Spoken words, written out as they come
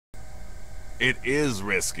It is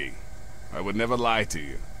risky. I would never lie to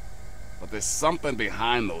you. But there's something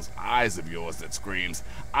behind those eyes of yours that screams,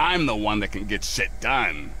 I'm the one that can get shit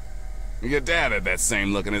done. Your dad had that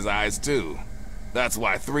same look in his eyes too. That's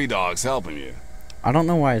why Three Dog's helping you. I don't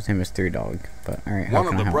know why his name is Three Dog, but alright, how One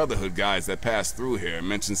can of I the help? Brotherhood guys that passed through here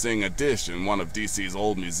mentioned seeing a dish in one of DC's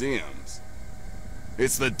old museums.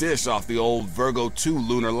 It's the dish off the old Virgo 2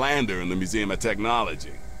 lunar lander in the Museum of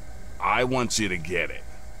Technology. I want you to get it,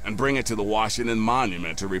 and bring it to the Washington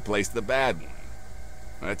Monument to replace the bad one.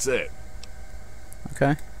 That's it.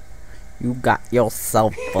 Okay. You got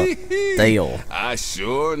yourself a deal. I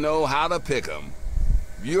sure know how to pick 'em.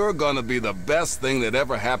 You're gonna be the best thing that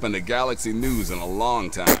ever happened to Galaxy News in a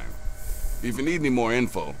long time. If you need any more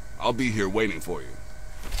info, I'll be here waiting for you.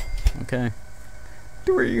 Okay.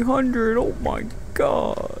 300, oh my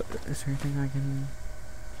god. Is there anything I can...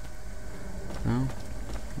 No?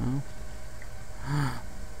 No?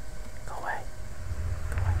 Go away.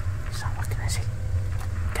 Go away. He's not looking, is he?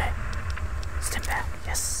 Okay. Step back.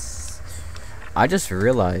 Yes. I just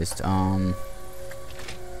realized, I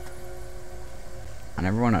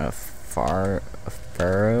never want a Pharaoh.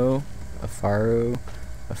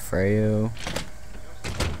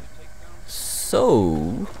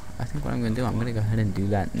 So, I think what I'm gonna do, I'm gonna go ahead and do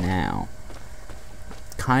that now.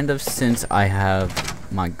 Kind of since I have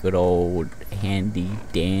my good old handy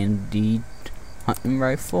dandy hunting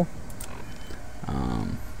rifle.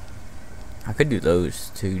 I could do those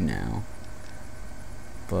too now.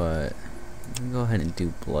 But I'm gonna go ahead and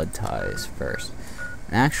do blood ties first.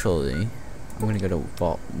 And actually, I'm gonna go to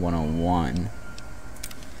Vault 101.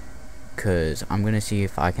 Cause I'm gonna see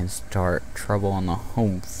if I can start trouble on the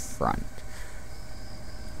home front.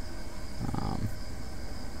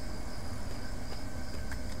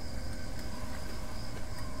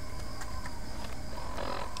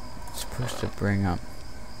 Supposed to bring up.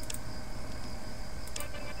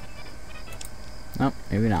 Nope,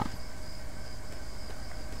 maybe not.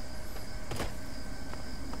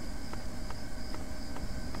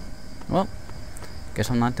 Well, guess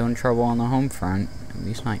I'm not doing trouble on the home front, at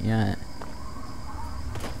least not yet.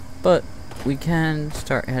 But we can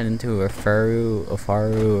start heading to a Freyu,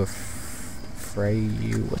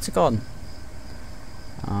 what's it called?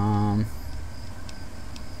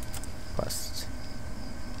 Quest.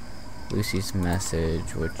 Lucy's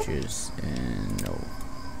message, which is in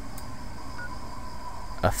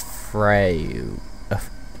a Freyu,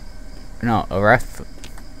 no, a ref.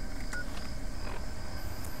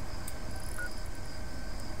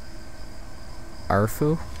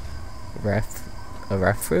 Arfu? A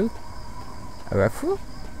refru?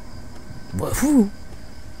 Woohoo!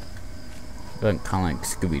 Kind of like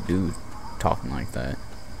Scooby-Doo talking like that.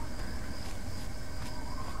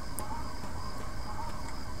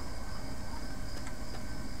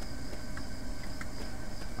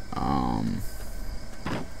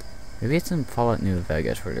 Maybe it's in Fallout New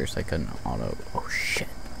Vegas where there's like an auto. Oh shit!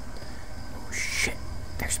 Oh shit!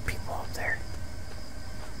 There's people up there.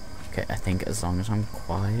 Okay, I think as long as I'm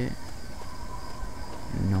quiet,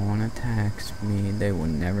 no one attacks me, they will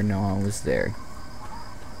never know I was there.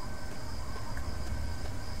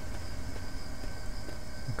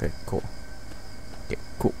 Okay, cool. Yeah,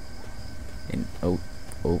 cool. And oh,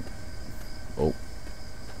 you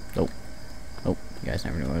guys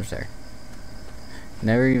never knew I was there.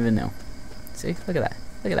 Never even know. See, look at that.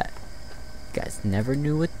 Look at that. You guys never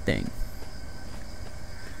knew a thing.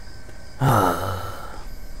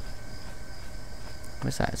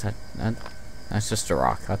 What's that? Is that? That's just a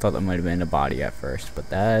rock. I thought that might have been a body at first, but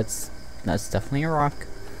that's definitely a rock.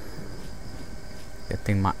 Good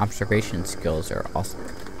thing my observation skills are awesome.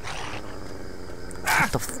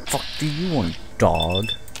 What the fuck do you want, dog?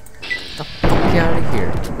 Get the fuck out of here.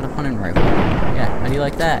 With a hunting rifle. Yeah, how do you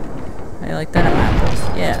like that? How do you like that, apples?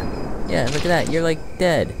 Yeah. Yeah, look at that. You're like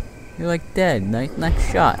dead. You're like dead.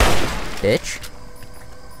 Next shot. Bitch.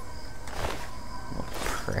 Little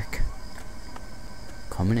prick.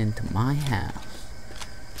 Coming into my house.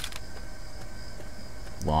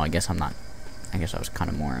 Well, I guess I'm not. I guess I was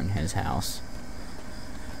kind of more in his house.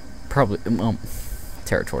 Probably,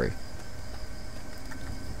 territory.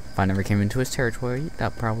 If I never came into his territory,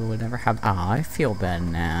 that probably would never happen. Ah, I feel bad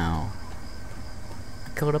now.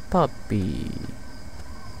 I killed a puppy.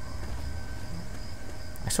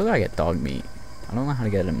 I still gotta get dog meat. I don't know how to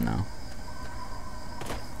get him now.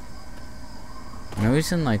 I know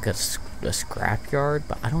he's in like a scrapyard,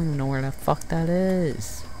 but I don't even know where the fuck that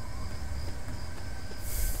is.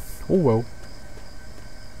 Oh well.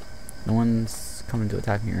 No one's coming to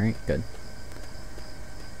attack me, right? Good.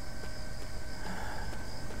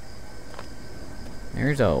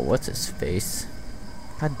 There's a what's his face.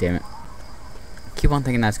 God damn it. keep on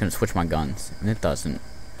thinking that's gonna switch my guns, and it doesn't.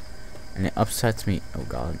 And it upsets me. Oh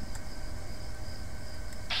god.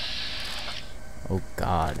 Oh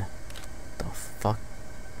god. The fuck?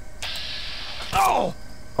 Oh!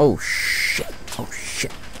 Oh shit. Oh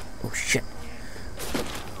shit. Oh shit.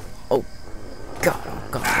 Oh god. Oh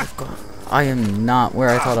god. Oh god. I am not where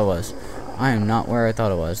I thought I was. I am not where I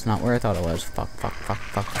thought it was. Not where I thought it was. Fuck, fuck, fuck,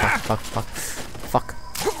 fuck, fuck, fuck, fuck. Fuck.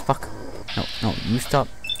 Fuck. No, no, you stop.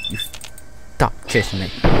 You stop chasing me.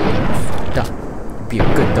 Stop. Be a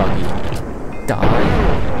good doggy.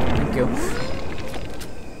 Die. Thank you.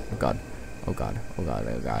 Oh god. Oh god. Oh god.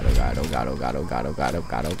 Oh god. Oh god. Oh god. Oh god. Oh god. Oh god. Oh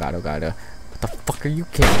god. Oh god. Oh god. What the fuck are you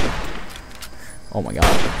kidding? Oh my god.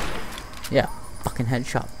 Yeah. Fucking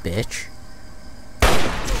headshot, bitch.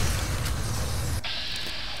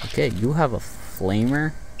 Okay, you have a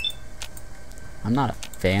flamer. I'm not a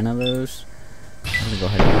fan of those. I'm gonna go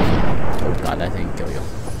ahead and... Oh god, that thing kill you.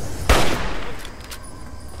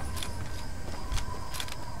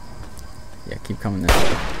 Yeah, keep coming this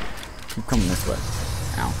way. Keep coming this way.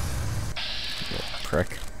 Ow. You little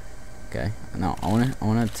prick. Okay. No, I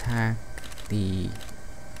wanna attack the...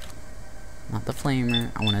 Not the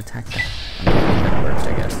flamer. I wanna attack the... I don't know how that works,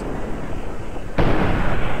 I guess.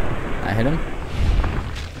 I hit him?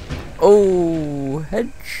 Oh,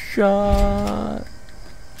 headshot.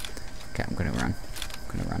 Okay, I'm gonna run.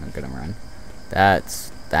 I'm gonna run. That's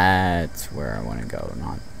where I wanna go,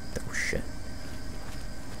 not oh shit.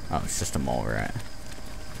 Oh, it's just a mole rat.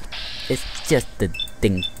 It's just a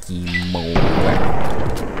dinky mole rat.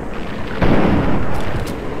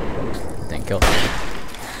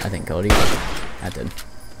 I think killed you. I did.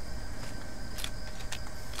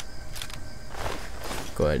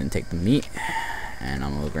 Go ahead and take the meat. And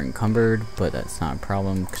I'm a little encumbered, but that's not a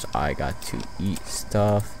problem because I got to eat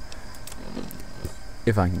stuff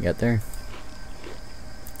if I can get there.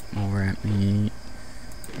 Mole rat meat.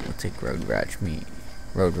 We'll take road ratch meat.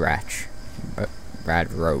 Road ratch.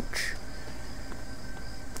 Rad roach.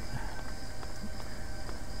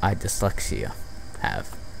 I dyslexia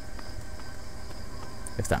have.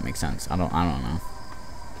 If that makes sense. I don't know.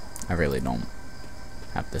 I really don't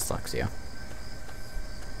have dyslexia.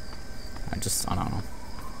 I don't know.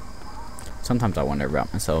 Sometimes I wonder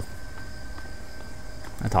about myself.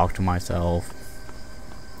 I talk to myself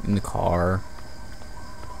in the car.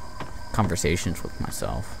 Conversations with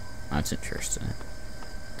myself. That's interesting.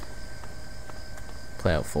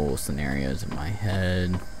 Play out full scenarios in my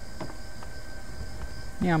head.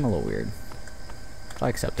 Yeah, I'm a little weird. So I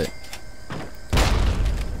accept it.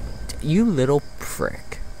 You little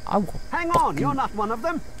prick. I will Hang on, you're not one of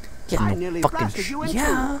them. I nearly blasted you in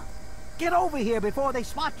two. Get over here before they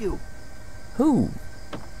spot you. Who?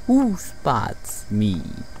 Who spots me?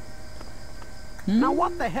 Now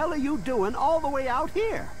what the hell are you doing all the way out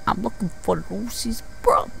here? I'm looking for Lucy's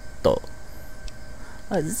brother.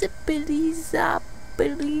 A zippity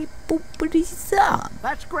zappity boopity zap.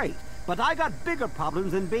 That's great, but I got bigger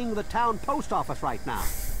problems than being the town post office right now.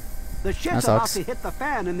 The shit's about to hit the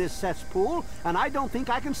fan in this cesspool, and I don't think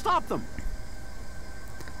I can stop them.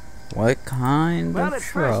 What kind well, of at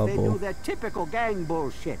trouble? First they do their typical gang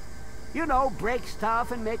bullshit. You know, break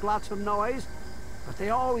stuff and make lots of noise. But they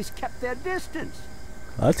always kept their distance.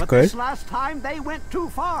 That's but good. This last time, they went too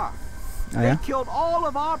far. Oh, they yeah? killed all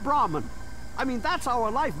of our Brahmin. I mean, that's our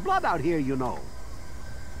lifeblood out here, you know.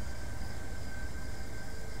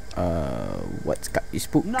 What's got you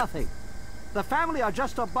spooked? Nothing. The family are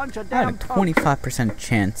just a bunch of I had damn a 25%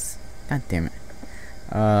 chance. God damn it.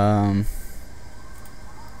 I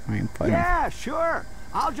ain't fighting. Yeah, sure.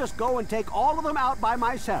 I'll just go and take all of them out by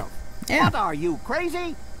myself. Yeah. What are you,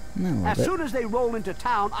 crazy? No, As soon as they roll into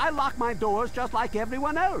town, I lock my doors just like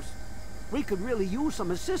everyone else. We could really use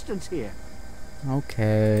some assistance here.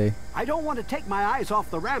 Okay. I don't want to take my eyes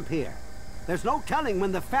off the ramp here. There's no telling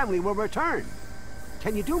when the family will return.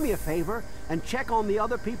 Can you do me a favor and check on the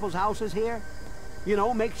other people's houses here? You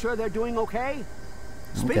know, make sure they're doing okay?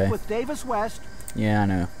 Speak with Davis West. Yeah, I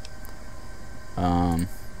know.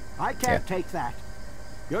 I can't take that.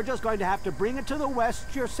 You're just going to have to bring it to the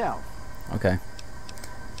West yourself. Okay.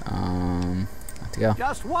 Have to go.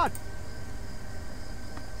 Just what?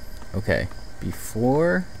 Okay.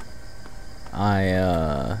 Before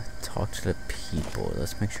I talk to the people,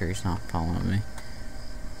 let's make sure he's not following me.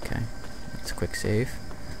 Okay. Let's quick save.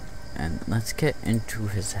 And let's get into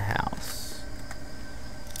his house.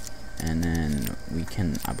 And then we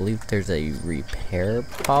can, I believe there's a repair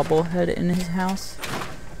bobblehead in his house.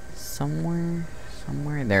 Somewhere,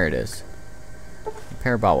 there it is.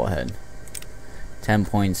 Repair bobblehead. 10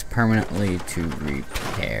 points permanently to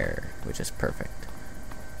repair, which is perfect.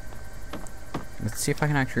 Let's see if I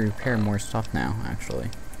can actually repair more stuff now, actually.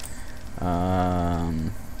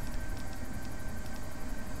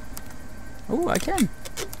 Oh, I can.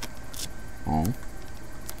 Oh.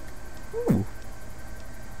 Ooh.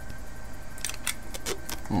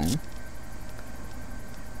 Oh.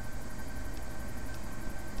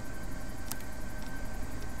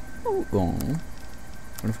 Oh.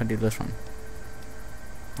 What if I do this one?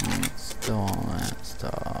 Install that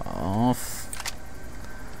stuff.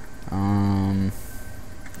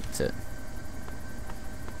 That's it.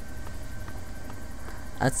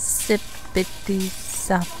 A sippity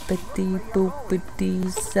soppity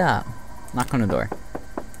boopity sop. Knock on the door.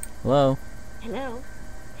 Hello? Hello?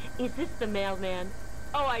 Is this the mailman?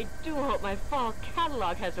 Oh, I do hope my fall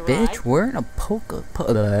catalog has arrived. Bitch, we're in a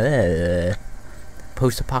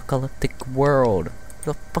post-apocalyptic world.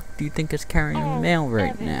 Who the fuck do you think is carrying mail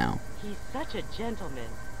right Evan, now? He's such a gentleman.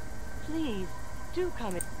 Please, do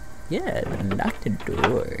come in. Yeah, knock the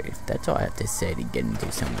door. That's all I have to say to get into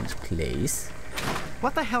someone's place.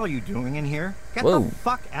 What the hell are you doing in here? Get Whoa. the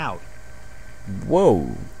fuck out.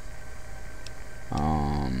 Whoa.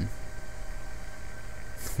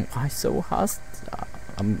 Why so hostile?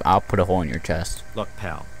 I'll put a hole in your chest. Look,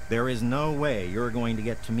 pal, there is no way you're going to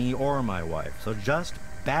get to me or my wife, so just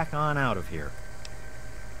back on out of here.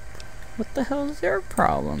 What the hell is your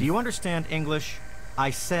problem? Do you understand English? I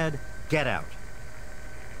said get out.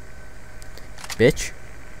 Bitch.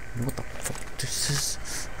 What the fuck this is?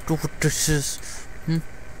 What this is?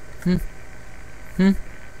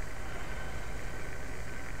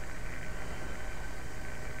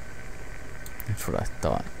 That's what I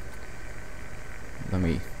thought. Let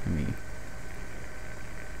me. I'm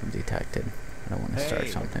detected. I don't want to start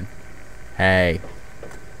something. Hey.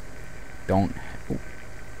 Don't. Ooh.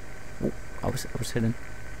 Ooh. I was hidden.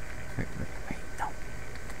 Wait, no.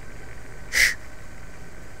 Shh.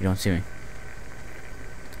 You don't see me.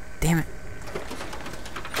 Damn it.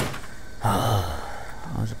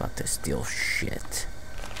 I was about to steal shit.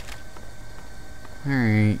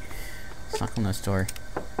 Alright. Let's knock on this door.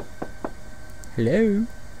 Hello?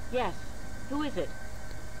 Yes. Who is it?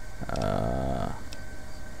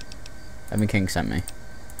 Evan King sent me.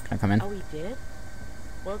 Can I come in? Oh, he did?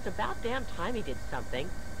 Well, it's about damn time he did something.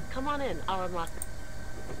 Come on in. I'll unlock.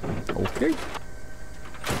 Okay.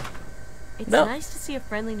 It's No. nice to see a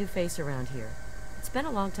friendly new face around here. It's been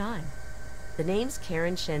a long time. The name's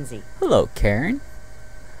Karen Shenzi. Hello, Karen.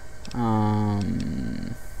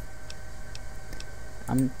 I'm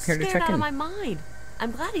here to Scared check out in. of my mind.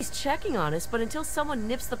 I'm glad he's checking on us, but until someone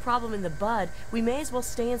nips the problem in the bud, we may as well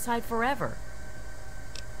stay inside forever.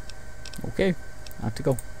 Okay. I have to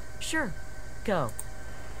go. Sure. Go.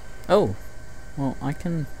 Oh. Well, I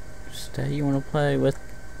can stay. You want to play with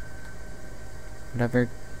whatever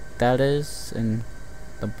that is and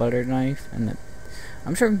the butter knife and the...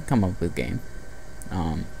 I'm sure we can come up with a game.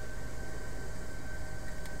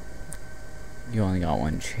 You only got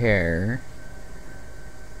one chair.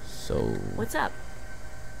 So... What's up?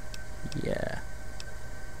 Yeah.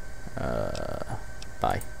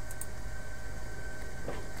 Bye.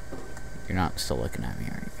 You're not still looking at me,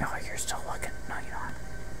 are you? Oh, you're still looking. No, you're not.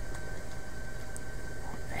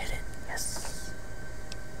 Hit it. Yes.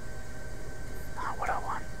 Not what I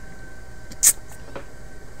want.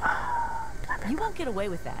 You won't get away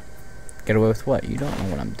with that. Get away with what? You don't know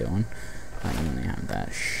what I'm doing. I only have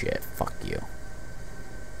that shit. Fuck you.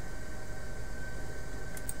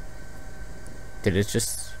 Did it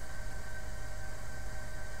just...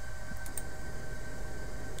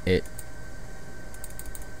 It...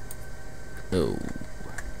 Oh.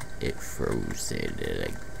 It froze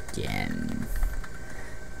it again.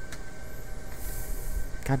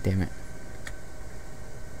 God damn it.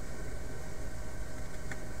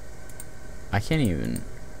 I can't even...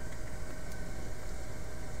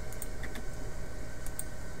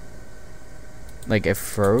 Like, it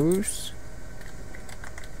froze?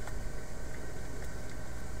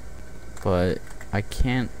 But I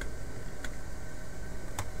can't...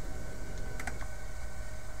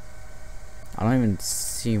 I don't even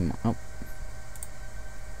see my... Oh.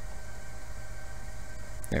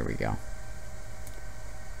 There we go.